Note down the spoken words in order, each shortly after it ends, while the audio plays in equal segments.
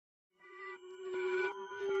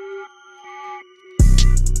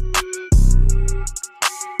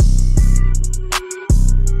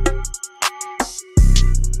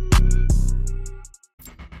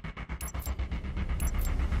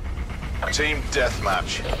Team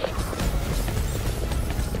deathmatch.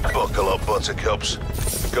 Buckle up, buttercups.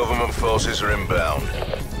 Government forces are inbound.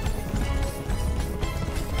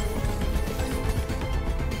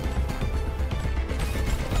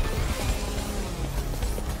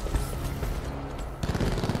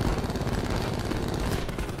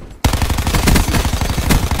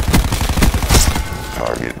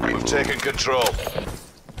 Target removed. We've taken control.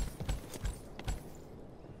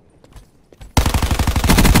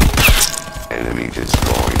 Enemy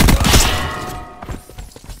destroyed.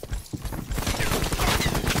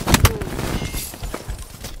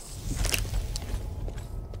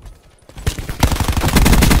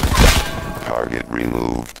 Target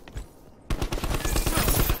removed.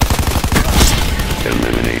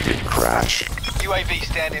 Eliminated. Crash. UAV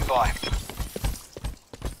standing by.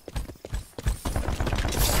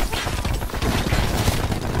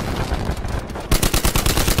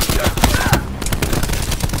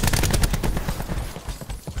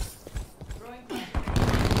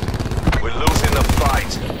 We're losing the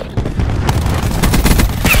fight.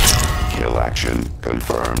 Kill action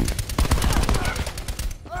confirmed.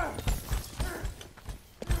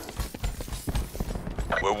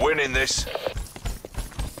 We're winning this.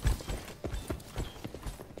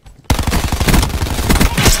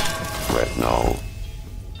 Threat null.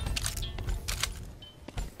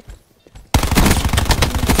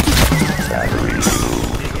 Battery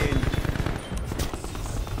removed.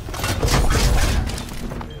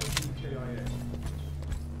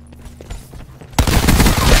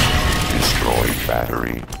 Destroyed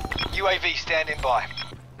battery. UAV standing by.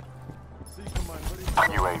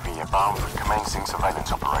 UAV inbound, commencing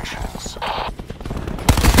surveillance operations.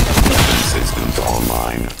 Systems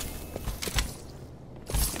online.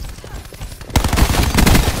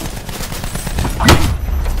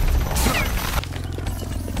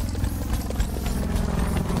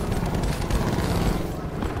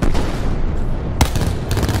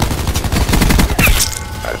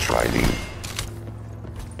 That's righty.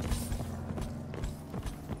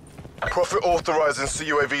 Profit authorizing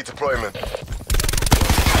CUAV deployment.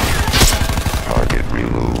 Target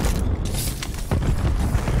removed.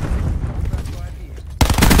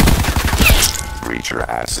 Breacher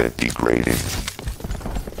asset degraded.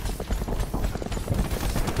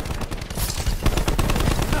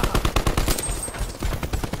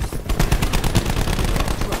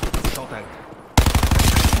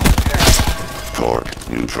 Torque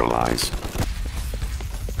neutralized.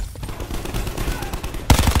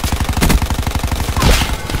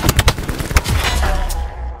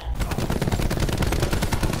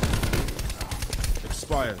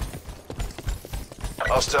 Expired.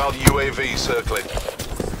 Hostile UAV circling.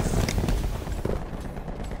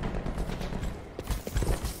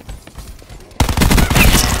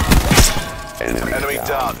 Enemy down.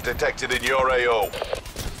 dark detected in your AO.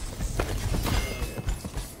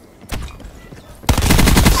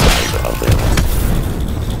 Side available.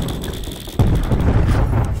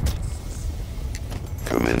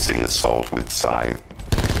 Commencing assault with scythe.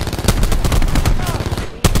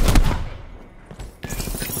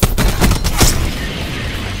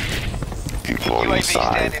 Deploying UAV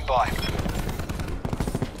scythe. standing by.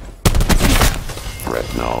 Threat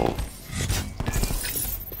null.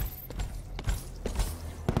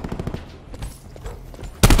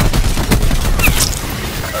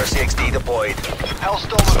 RCXD deployed.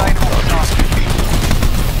 Hellstorm available for task.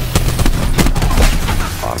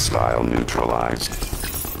 Hostile neutralized.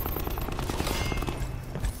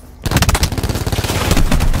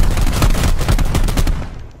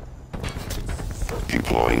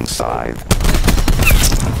 Deploying scythe.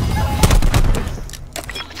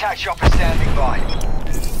 Attack chopper standing by.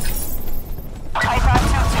 Type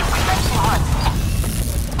 2-2, commencing hunt.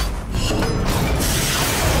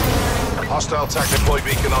 Hostile TAC deploy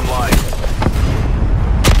beacon online.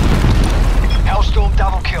 Hellstorm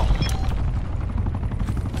double kill.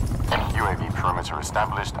 UAV perimeter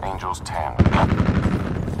established, Angels 10.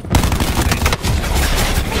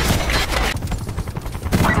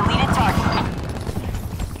 Deleted target.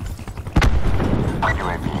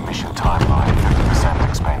 UAV mission timeline 50%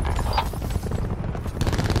 expended.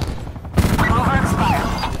 Mover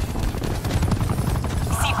expired.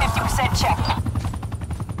 See 50% check.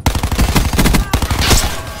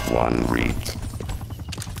 One reaped.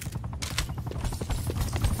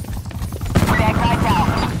 Bad guy down.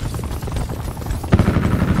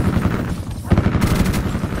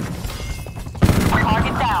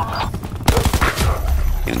 Target down.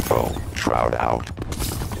 Info. Shroud out.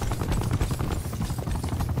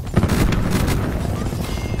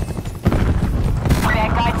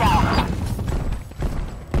 Bad guy down.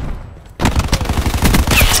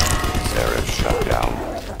 Sarah down.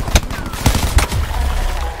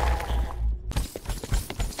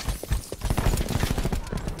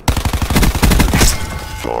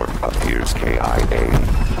 Short appears KIA.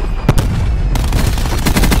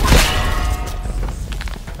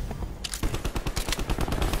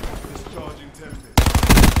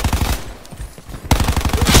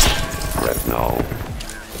 Threat null.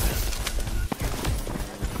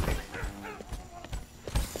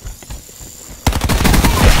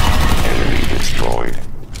 Enemy destroyed.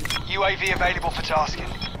 UAV available for tasking.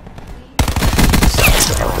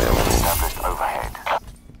 Available. Established overhead.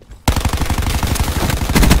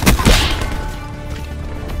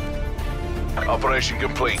 Operation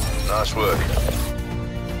complete. Nice work.